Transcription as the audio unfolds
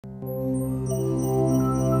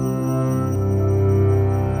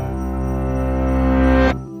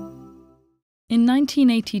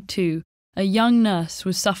1982, a young nurse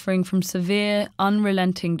was suffering from severe,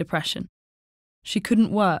 unrelenting depression. She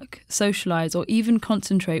couldn't work, socialize, or even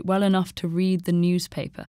concentrate well enough to read the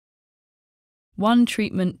newspaper. One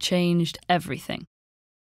treatment changed everything.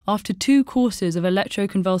 After 2 courses of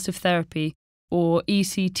electroconvulsive therapy, or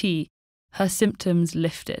ECT, her symptoms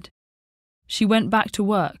lifted. She went back to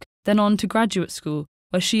work, then on to graduate school,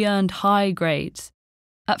 where she earned high grades.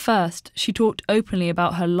 At first, she talked openly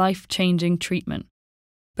about her life-changing treatment.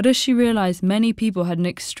 But as she realized many people had an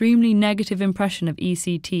extremely negative impression of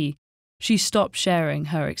ECT, she stopped sharing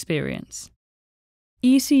her experience.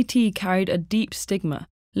 ECT carried a deep stigma,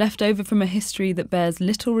 left over from a history that bears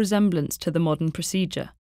little resemblance to the modern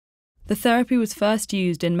procedure. The therapy was first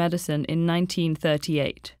used in medicine in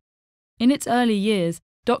 1938. In its early years,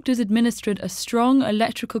 doctors administered a strong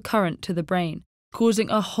electrical current to the brain, causing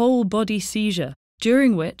a whole-body seizure,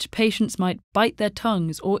 during which patients might bite their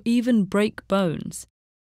tongues or even break bones.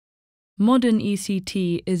 Modern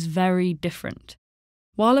ECT is very different.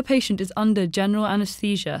 While a patient is under general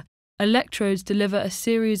anesthesia, electrodes deliver a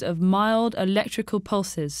series of mild electrical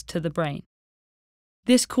pulses to the brain.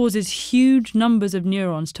 This causes huge numbers of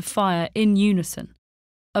neurons to fire in unison.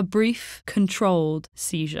 A brief, controlled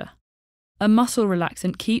seizure. A muscle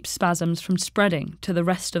relaxant keeps spasms from spreading to the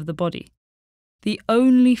rest of the body. The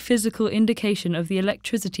only physical indication of the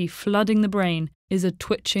electricity flooding the brain is a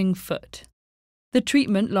twitching foot. The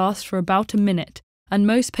treatment lasts for about a minute, and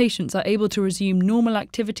most patients are able to resume normal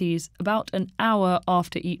activities about an hour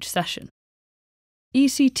after each session.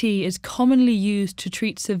 ECT is commonly used to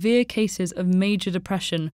treat severe cases of major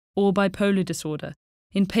depression or bipolar disorder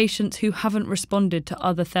in patients who haven't responded to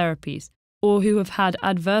other therapies or who have had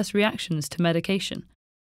adverse reactions to medication.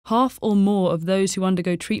 Half or more of those who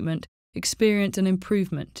undergo treatment experience an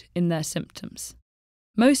improvement in their symptoms.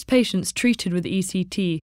 Most patients treated with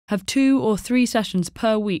ECT have 2 or 3 sessions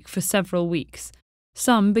per week for several weeks.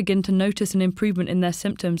 Some begin to notice an improvement in their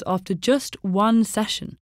symptoms after just 1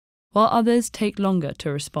 session, while others take longer to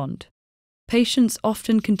respond. Patients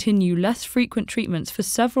often continue less frequent treatments for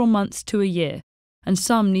several months to a year, and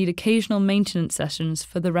some need occasional maintenance sessions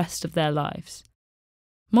for the rest of their lives.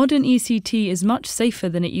 Modern ECT is much safer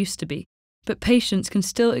than it used to be, but patients can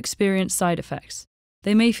still experience side effects.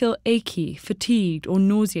 They may feel achy, fatigued, or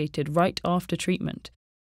nauseated right after treatment.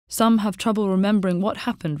 Some have trouble remembering what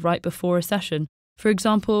happened right before a session, for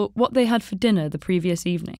example, what they had for dinner the previous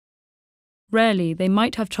evening. Rarely, they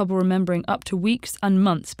might have trouble remembering up to weeks and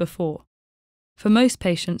months before. For most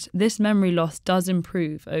patients, this memory loss does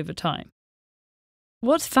improve over time.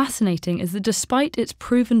 What's fascinating is that despite its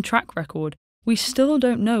proven track record, we still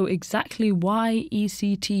don't know exactly why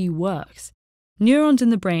ECT works. Neurons in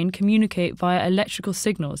the brain communicate via electrical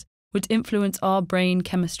signals, which influence our brain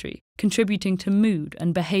chemistry, contributing to mood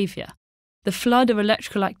and behavior. The flood of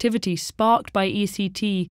electrical activity sparked by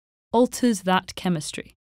ECT alters that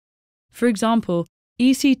chemistry. For example,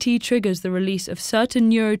 ECT triggers the release of certain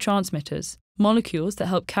neurotransmitters, molecules that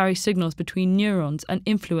help carry signals between neurons and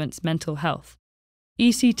influence mental health.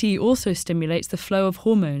 ECT also stimulates the flow of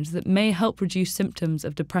hormones that may help reduce symptoms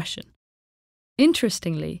of depression.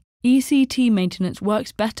 Interestingly, ECT maintenance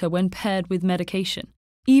works better when paired with medication,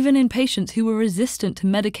 even in patients who were resistant to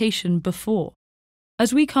medication before.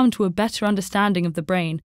 As we come to a better understanding of the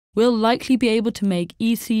brain, we'll likely be able to make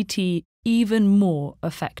ECT even more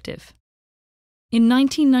effective. In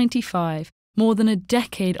 1995, more than a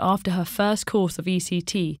decade after her first course of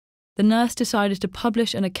ECT, the nurse decided to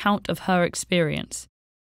publish an account of her experience.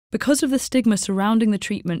 Because of the stigma surrounding the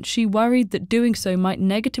treatment, she worried that doing so might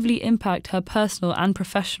negatively impact her personal and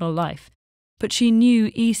professional life, but she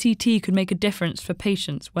knew ECT could make a difference for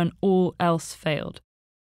patients when all else failed.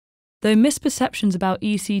 Though misperceptions about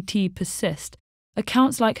ECT persist,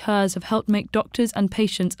 accounts like hers have helped make doctors and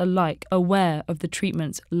patients alike aware of the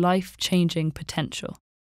treatment's life-changing potential.